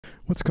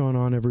What's going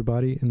on,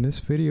 everybody? In this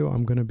video,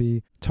 I'm going to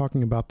be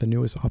talking about the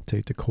newest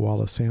update to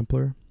Koala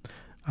Sampler.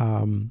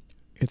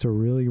 It's a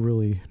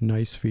really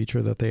nice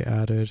feature that they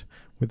added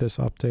with this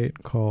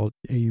update called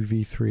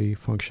AUv3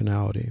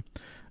 functionality.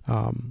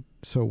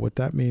 So what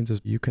that means is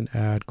you can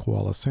add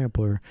Koala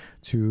Sampler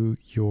to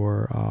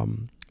your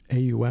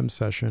AUM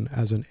session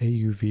as an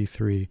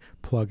AUv3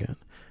 plugin.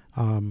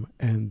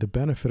 And the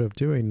benefit of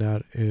doing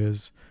that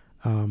is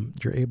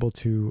you're able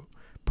to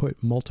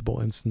put multiple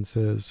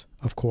instances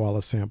of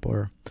Koala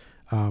Sampler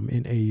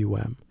in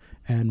AUM.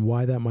 And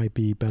why that might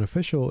be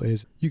beneficial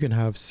is you can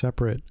have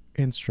separate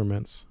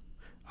instruments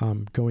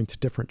going to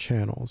different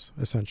channels,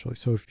 essentially.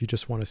 So if you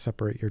just want to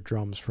separate your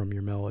drums from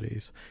your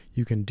melodies,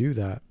 you can do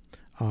that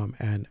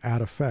and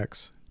add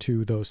effects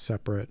to those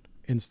separate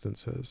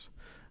instances.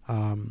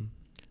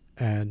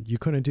 And you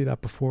couldn't do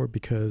that before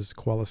because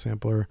Koala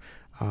Sampler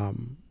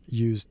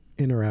used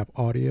inter-app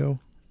audio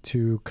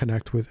to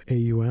connect with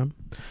AUM.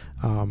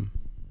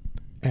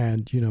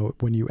 And, you know,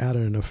 when you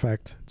added an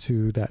effect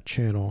to that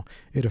channel,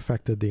 it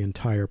affected the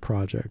entire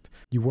project.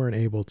 You weren't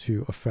able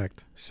to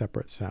affect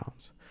separate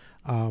sounds.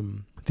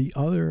 The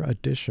other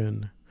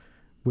addition,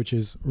 which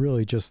is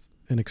really just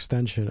an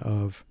extension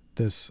of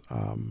this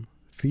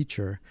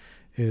feature,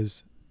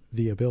 is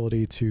the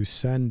ability to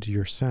send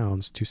your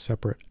sounds to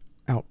separate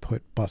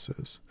output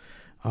buses.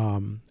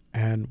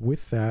 And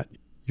with that,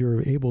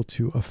 you're able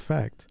to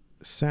affect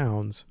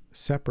sounds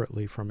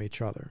separately from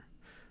each other.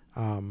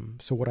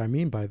 So what I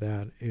mean by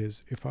that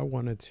is if I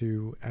wanted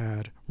to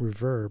add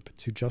reverb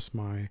to just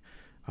my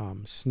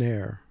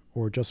snare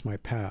or just my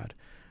pad,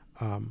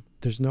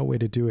 there's no way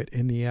to do it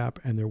in the app,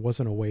 and there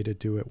wasn't a way to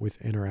do it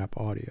with inter-app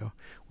audio.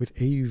 With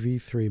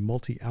AUv3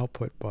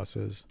 multi-output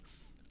buses,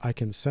 I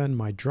can send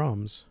my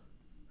drums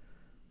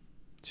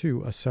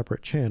to a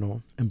separate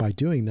channel, and by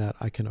doing that,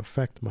 I can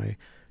affect my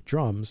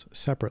drums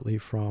separately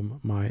from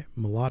my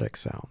melodic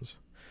sounds.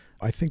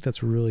 I think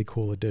that's a really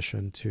cool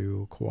addition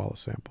to Koala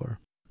Sampler.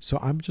 So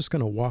I'm just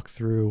going to walk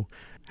through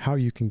how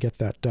you can get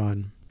that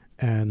done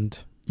and,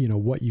 you know,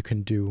 what you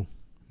can do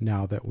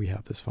now that we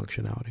have this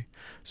functionality.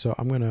 So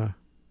I'm going to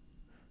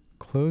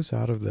close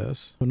out of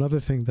this. Another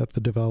thing that the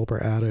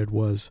developer added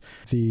was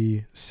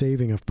the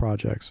saving of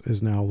projects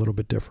is now a little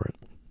bit different.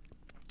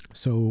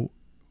 So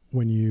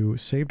when you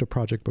saved a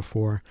project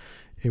before,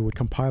 it would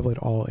compile it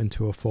all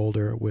into a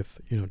folder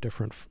with, you know,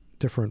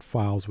 different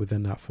files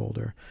within that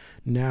folder.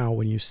 Now,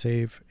 when you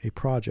save a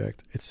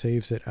project, it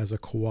saves it as a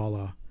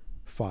Koala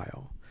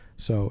file.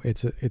 So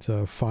it's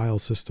a file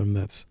system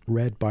that's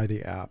read by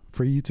the app.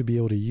 For you to be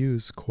able to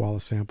use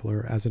Koala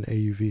Sampler as an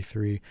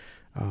AUv3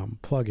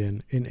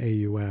 plugin in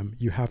AUM,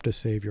 you have to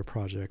save your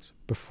projects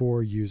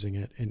before using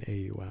it in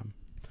AUM.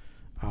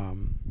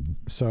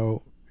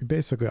 So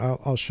basically,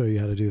 I'll show you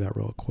how to do that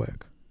real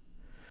quick.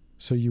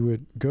 So you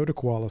would go to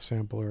Koala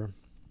Sampler,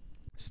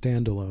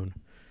 standalone,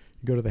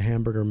 you go to the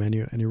hamburger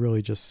menu, and you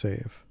really just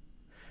save.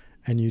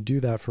 And you do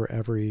that for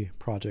every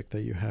project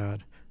that you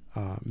had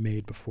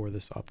made before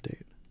this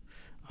update.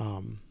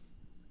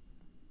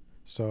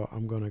 So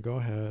I'm going to go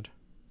ahead,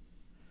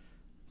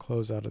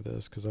 close out of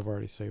this because I've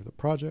already saved the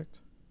project.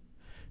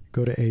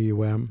 Go to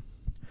AUM,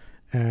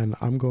 and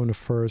I'm going to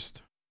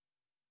first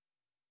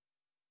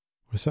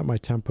set my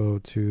tempo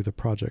to the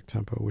project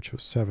tempo, which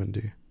was 70.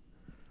 And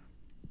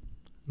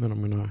then I'm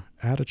going to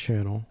add a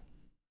channel,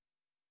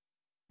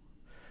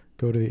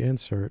 go to the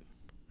insert,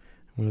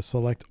 I'm going to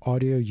select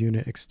audio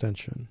unit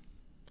extension.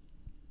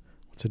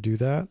 To do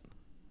that,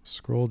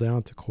 scroll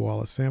down to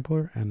Koala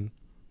Sampler, and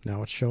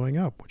now it's showing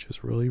up, which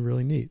is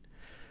really neat.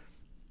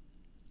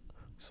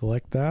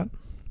 Select that,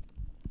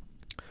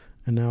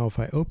 and now if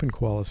I open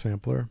Koala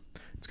Sampler,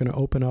 it's going to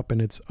open up in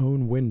its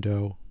own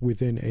window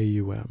within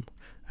AUM.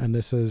 And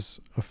this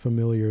is a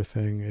familiar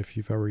thing if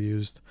you've ever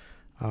used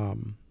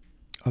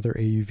other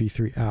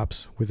AUv3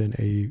 apps within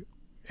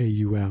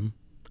AUM.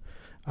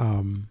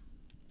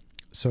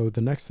 So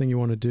the next thing you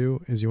want to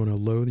do is you want to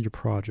load your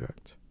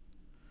project.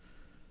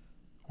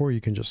 Or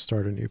you can just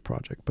start a new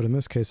project. But in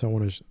this case, I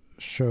want to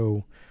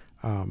show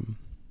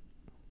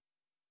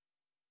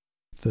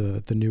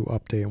the new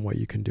update and what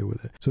you can do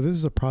with it. So this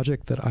is a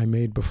project that I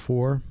made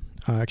before.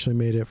 I actually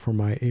made it for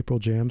my April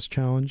Jams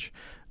challenge.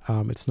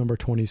 It's number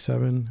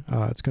 27.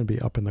 It's going to be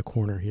up in the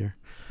corner here.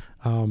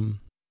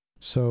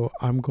 So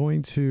I'm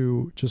going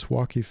to just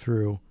walk you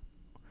through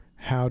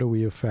how do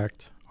we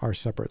affect our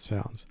separate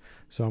sounds.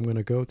 So I'm going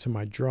to go to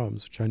my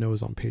drums, which I know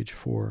is on page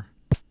 4.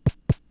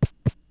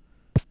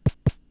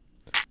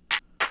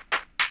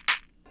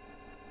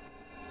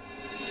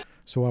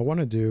 So what I want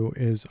to do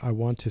is I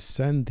want to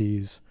send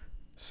these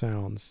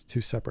sounds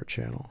to separate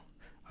channel.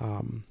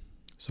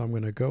 So I'm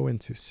going to go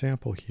into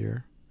sample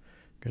here,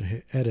 I'm going to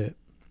hit edit,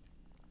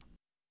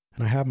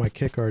 and I have my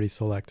kick already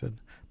selected,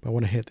 but I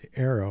want to hit the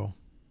arrow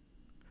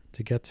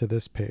to get to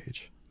this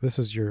page. This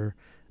is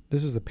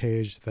the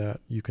page that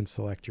you can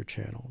select your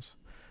channels.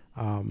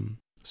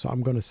 So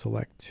I'm going to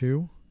select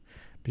 2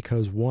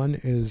 because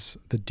 1 is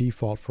the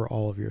default for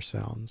all of your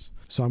sounds.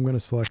 So I'm going to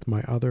select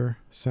my other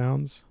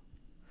sounds,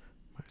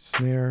 my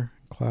snare,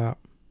 clap,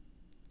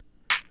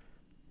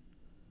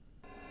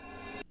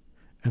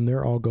 and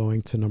they're all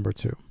going to number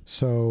 2.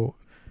 So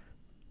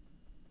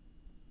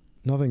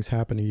nothing's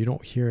happening. You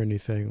don't hear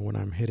anything when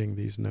I'm hitting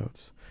these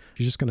notes.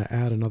 You're just going to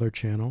add another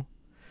channel.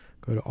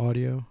 Go to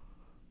audio.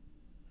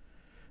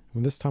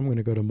 And this time I'm going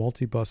to go to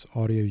multi-bus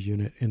audio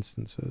unit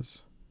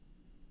instances.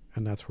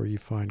 And that's where you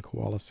find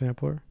Koala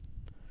Sampler.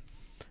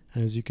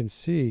 And as you can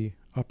see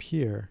up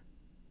here,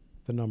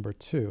 the number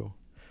 2,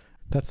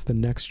 that's the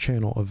next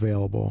channel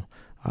available.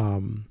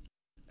 And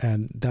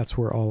that's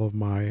where all of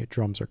my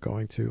drums are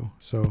going to.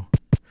 So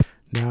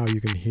now you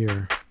can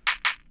hear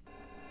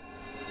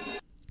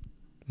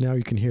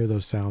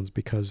those sounds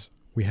because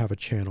we have a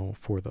channel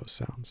for those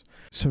sounds.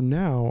 So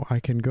now I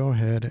can go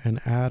ahead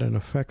and add an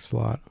effect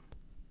slot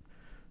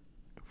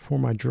for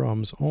my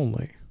drums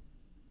only.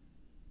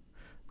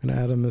 I'm going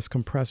to add in this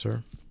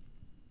compressor.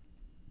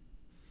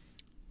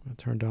 I'm going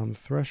to turn down the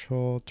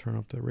threshold, turn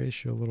up the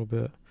ratio a little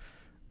bit,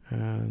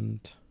 and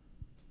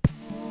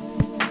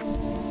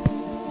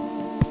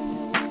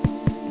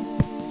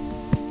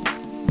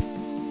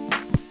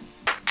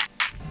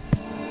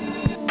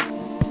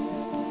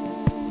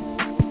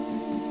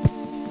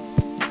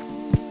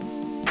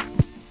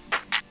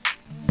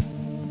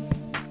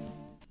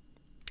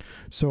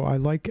so I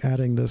like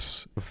adding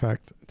this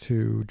effect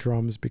to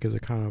drums because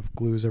it kind of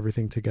glues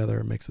everything together.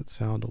 It makes it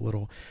sound a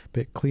little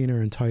bit cleaner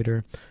and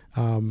tighter.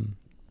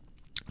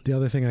 The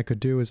other thing I could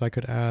do is I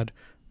could add,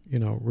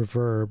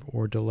 reverb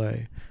or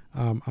delay.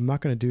 I'm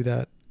not going to do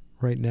that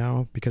right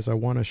now because I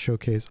want to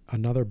showcase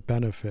another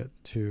benefit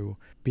to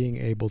being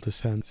able to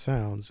send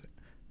sounds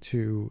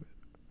to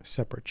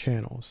separate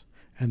channels.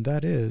 And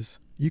that is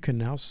you can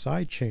now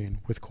sidechain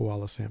with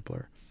Koala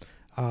Sampler.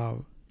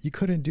 You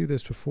couldn't do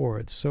this before.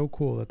 It's so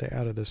cool that they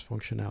added this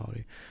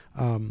functionality.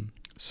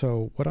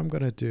 So what I'm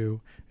going to do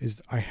is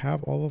I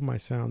have all of my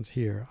sounds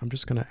here. I'm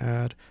just going to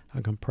add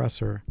a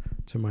compressor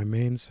to my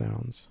main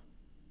sounds.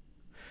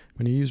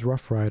 I'm going to use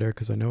Rough Rider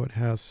because I know it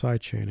has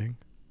sidechaining.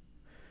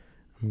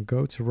 I'm going to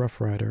go to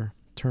Rough Rider,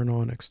 turn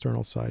on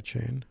external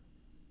sidechain.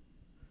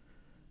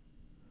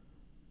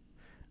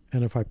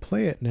 And if I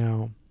play it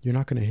now, you're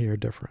not going to hear a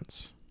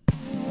difference.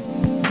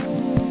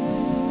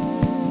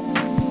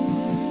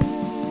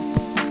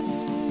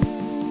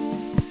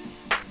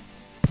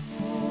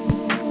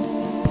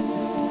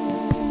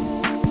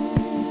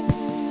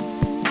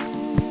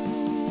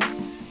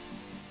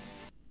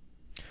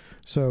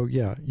 So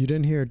yeah, you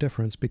didn't hear a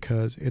difference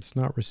because it's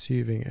not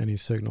receiving any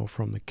signal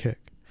from the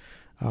kick.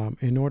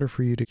 In order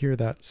for you to hear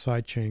that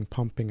sidechaining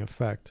pumping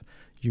effect,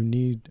 you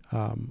need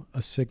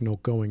a signal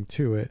going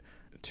to it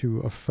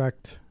to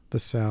affect the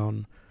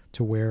sound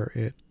to where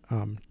it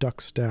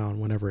ducks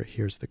down whenever it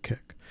hears the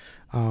kick.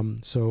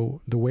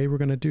 So the way we're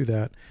going to do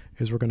that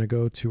is we're going to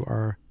go to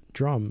our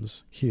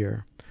drums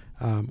here,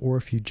 or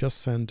if you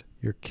just send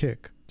your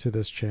kick to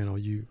this channel,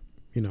 you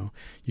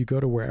go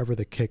to wherever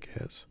the kick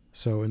is.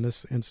 So in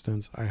this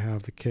instance, I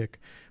have the kick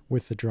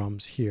with the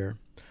drums here.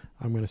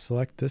 I'm going to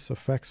select this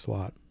effect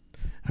slot.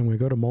 I'm going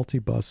to go to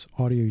multi-bus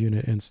audio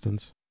unit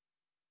instance.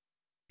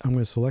 I'm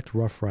going to select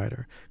Rough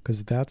Rider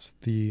because that's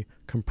the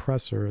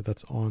compressor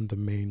that's on the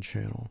main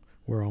channel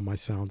where all my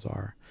sounds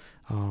are.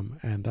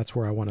 And that's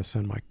where I want to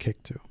send my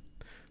kick to.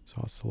 So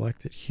I'll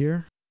select it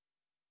here.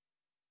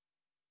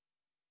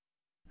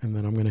 And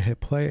then I'm going to hit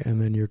play, and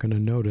then you're going to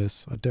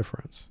notice a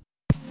difference.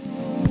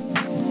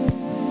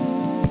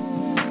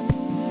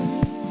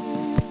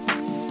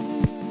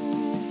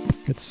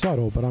 It's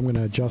subtle, but I'm going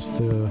to adjust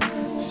the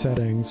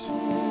settings.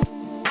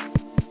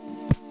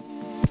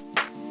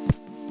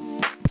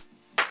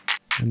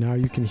 And now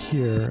you can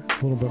hear it's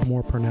a little bit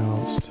more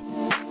pronounced.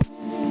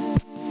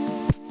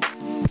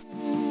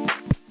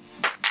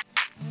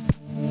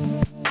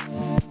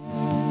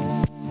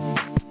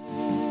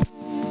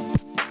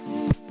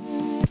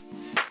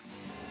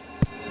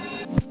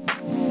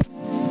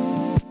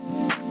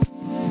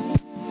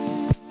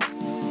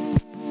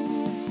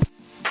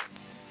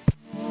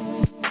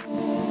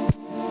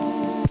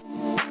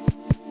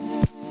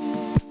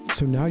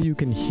 So now you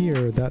can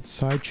hear that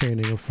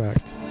sidechaining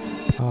effect.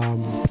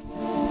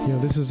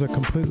 This is a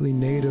completely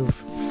native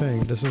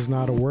thing. This is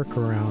not a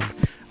workaround.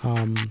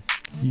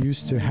 You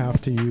used to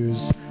have to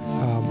use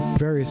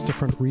various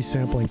different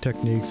resampling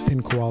techniques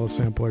in Koala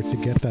Sampler to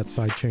get that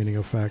sidechaining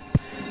effect.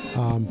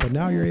 But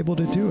now you're able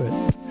to do it,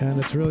 and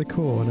it's really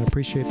cool. And I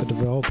appreciate the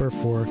developer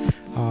for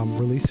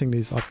releasing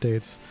these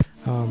updates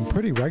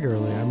pretty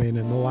regularly. I mean,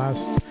 in the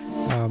last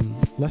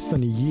less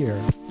than a year,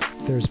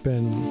 there's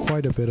been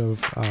quite a bit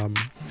of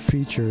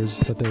features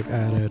that they've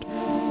added,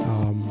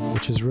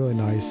 which is really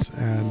nice.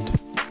 And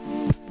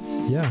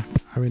yeah,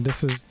 I mean,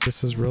 this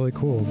is really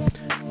cool.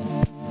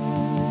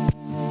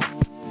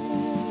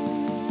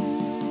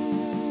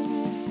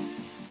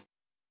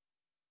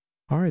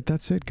 All right,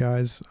 that's it,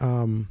 guys.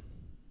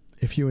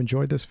 If you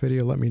enjoyed this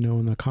video, let me know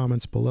in the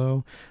comments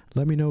below.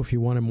 Let me know if you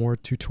wanted more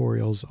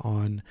tutorials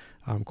on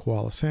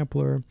Koala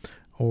Sampler,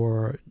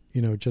 or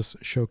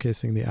just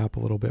showcasing the app a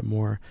little bit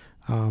more.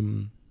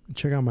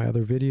 Check out my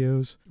other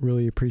videos.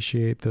 Really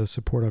appreciate the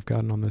support I've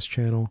gotten on this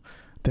channel.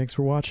 Thanks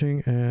for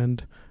watching,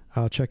 and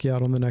I'll check you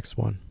out on the next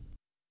one.